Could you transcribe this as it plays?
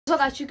So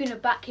guys, you're going to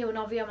back here on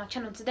another video on my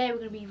channel. Today we're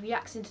going to be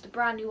reacting to the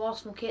brand new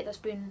Arsenal kit that's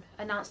been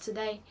announced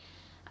today,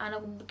 and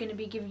I'm going to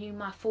be giving you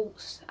my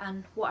thoughts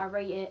and what I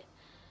rate it.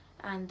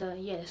 And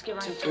yeah, let's get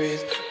right into it.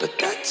 Breathe, but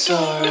that's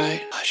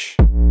alright. Hush.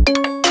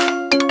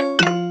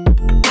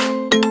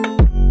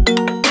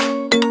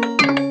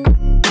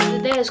 The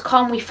day has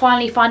come. We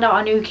finally find out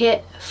our new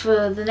kit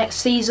for the next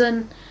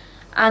season,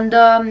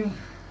 and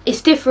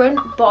it's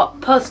different,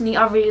 but personally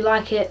I really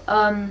like it.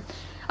 I've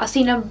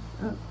seen a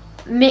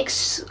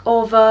mix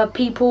of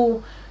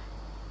people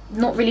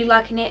not really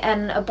liking it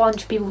and a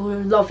bunch of people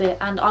who love it,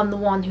 and I'm the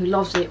one who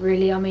loves it,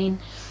 really. I mean,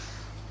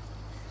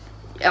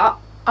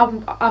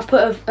 I've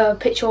put a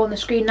picture on the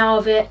screen now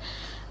of it,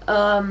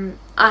 and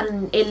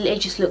it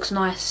just looks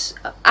nice.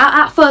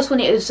 At first, when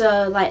it was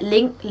like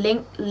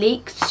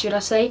leaked, should I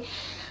say,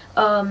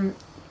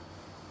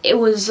 it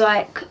was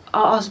like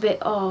I was a bit,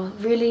 oh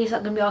really, is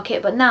that gonna be our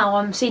kit? But now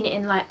I'm seeing it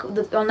in like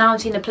now I'm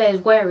seeing the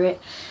players wear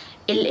it.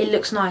 It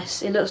looks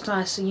nice. It looks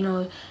nice. You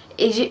know,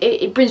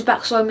 it brings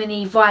back so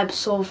many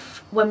vibes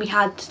of when we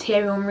had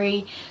Thierry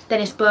Henry,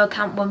 Dennis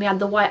Bergkamp, when we had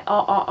the white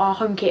our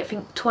home kit. I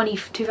think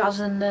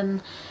 2000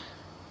 and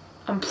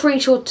I'm pretty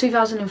sure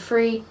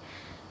 2003,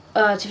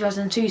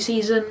 2002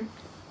 season.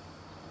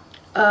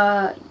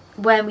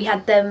 When we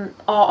had them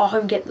our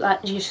home kit,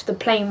 like just the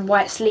plain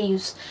white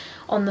sleeves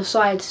on the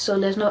side, so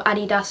there's no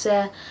Adidas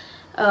there.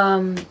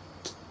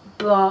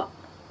 But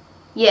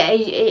yeah,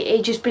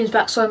 it just brings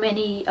back so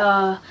many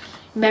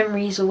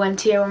memories of when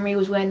Thierry Henry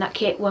was wearing that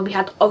kit, when we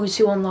had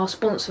O2 on our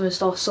sponsor and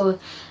stuff. So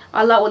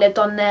I like what they've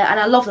done there,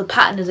 and I love the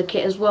pattern of the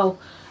kit as well.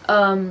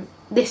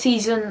 This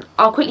season,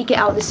 I'll quickly get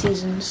out this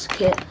season's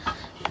kit.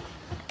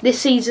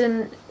 This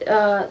season,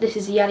 this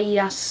is the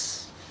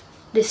Adidas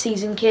this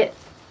season kit,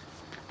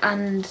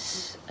 and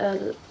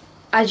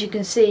as you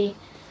can see,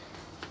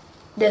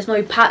 there's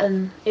no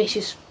pattern. It's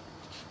just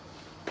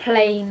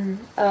plain,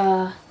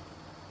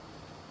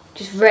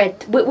 just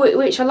red,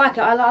 which I like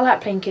it. I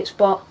like plain kits,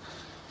 but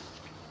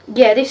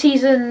yeah, this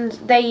season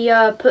they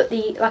put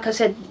the, like I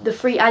said, the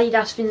 3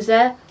 Adidas things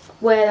there,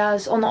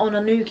 whereas on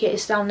a new kit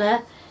it's down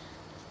there,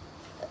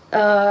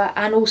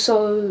 and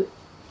also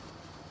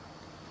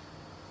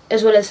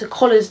as well as the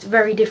collar's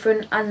very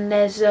different, and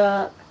there's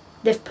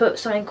they've put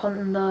something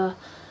on the,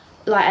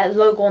 like a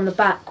logo on the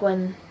back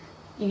when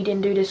you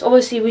didn't do this.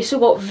 Obviously we still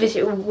got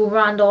Visit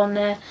Miranda on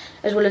there,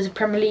 as well as a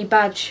Premier League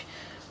badge,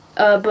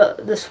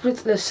 but the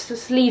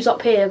sleeves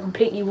up here are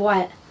completely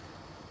white,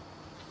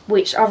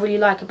 which I really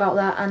like about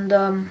that.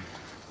 And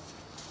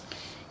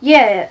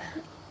yeah,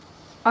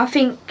 I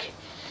think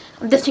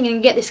I'm definitely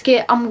going to get this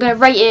kit. I'm going to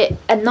rate it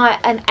an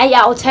 8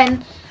 out of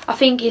 10. I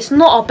think it's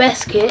not our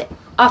best kit.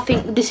 I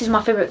think this is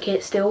my favourite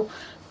kit still,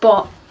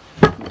 but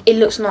it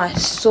looks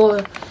nice.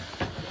 So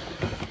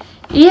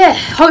yeah,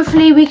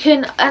 hopefully we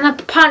can, and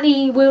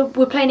apparently we're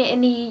playing it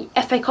in the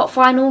FA Cup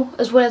final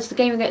as well as the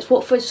game against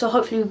Watford, so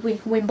hopefully we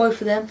can win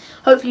both of them.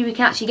 Hopefully we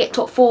can actually get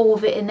top 4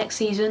 with it in next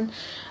season,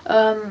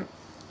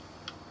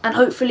 and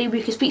hopefully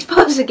we can speak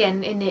Spurs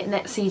again in it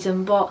next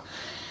season. But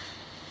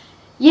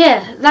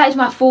yeah, that is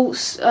my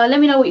thoughts. Let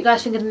me know what you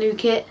guys think of the new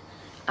kit,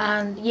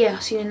 and yeah,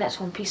 I'll see you in the next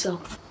one. Peace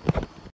out.